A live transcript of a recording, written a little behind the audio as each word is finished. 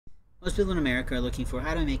Most people in America are looking for,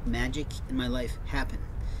 how do I make magic in my life happen?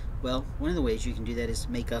 Well, one of the ways you can do that is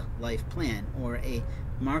make a life plan or a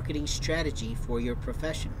marketing strategy for your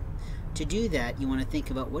profession. To do that, you want to think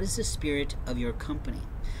about what is the spirit of your company.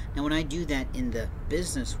 Now, when I do that in the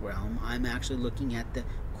business realm, I'm actually looking at the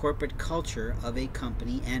corporate culture of a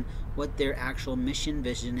company and what their actual mission,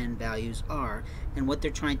 vision, and values are, and what they're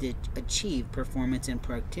trying to achieve performance and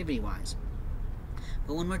productivity-wise.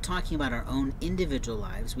 But when we're talking about our own individual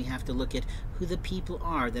lives, we have to look at who the people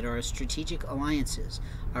are that are our strategic alliances,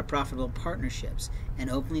 our profitable partnerships, and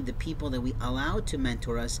openly the people that we allow to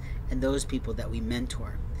mentor us and those people that we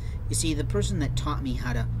mentor. You see, the person that taught me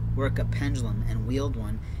how to work a pendulum and wield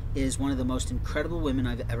one is one of the most incredible women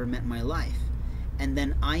I've ever met in my life. And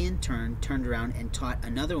then I, in turn, turned around and taught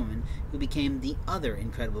another woman who became the other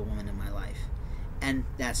incredible woman in my life. And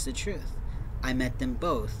that's the truth. I met them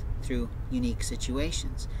both through unique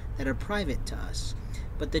situations that are private to us.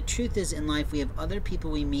 But the truth is, in life, we have other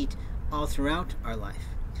people we meet all throughout our life.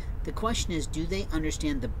 The question is, do they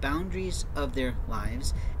understand the boundaries of their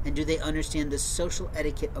lives, and do they understand the social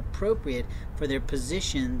etiquette appropriate for their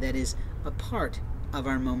position that is a part of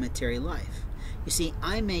our momentary life? You see,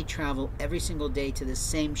 I may travel every single day to the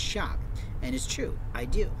same shop, and it's true, I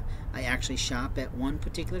do. I actually shop at one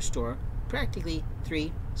particular store practically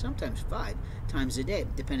 3, sometimes 5 times a day,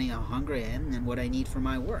 depending how hungry I am and what I need for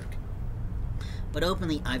my work. But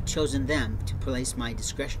openly, I've chosen them to place my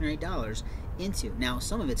discretionary dollars into. Now,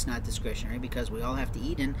 some of it's not discretionary because we all have to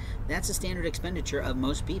eat, and that's a standard expenditure of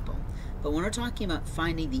most people. But when we're talking about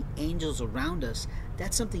finding the angels around us,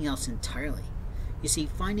 that's something else entirely. You see,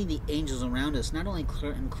 finding the angels around us not only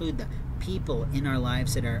include the people in our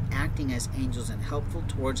lives that are acting as angels and helpful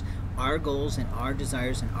towards our goals and our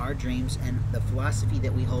desires and our dreams and the philosophy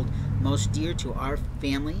that we hold most dear to our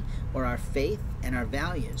family or our faith and our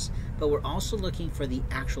values, but we're also looking for the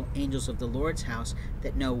actual angels of the Lord's house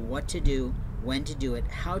that know what to do, when to do it,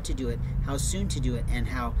 how soon to do it, and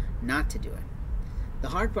how not to do it. The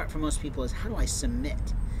hard part for most people is, how do I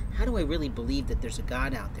submit? How do I really believe that there's a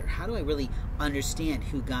God out there? How do I really understand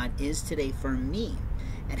who God is today for me?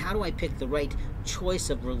 And how do I pick the right choice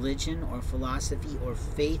of religion or philosophy or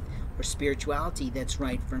faith or spirituality that's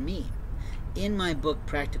right for me? In my book,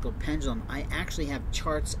 Practical Pendulum, I actually have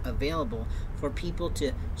charts available for people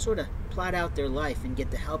to sort of plot out their life and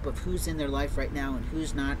get the help of who's in their life right now and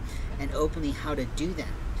who's not, and openly how to do that.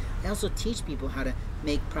 I also teach people how to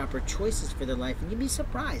make proper choices for their life, and you'd be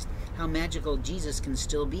surprised how magical Jesus can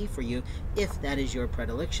still be for you if that is your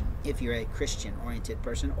predilection, if you're a Christian-oriented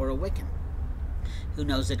person or a Wiccan who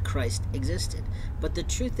knows that Christ existed. But the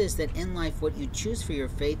truth is that in life, what you choose for your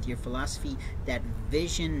faith, your philosophy, that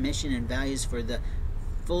vision, mission, and values for the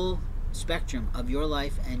full spectrum of your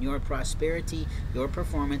life and your prosperity, your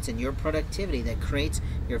performance, and your productivity that creates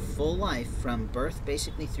your full life from birth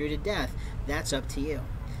basically through to death, that's up to you.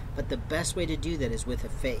 But the best way to do that is with a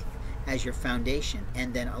faith as your foundation,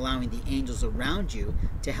 and then allowing the angels around you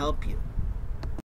to help you.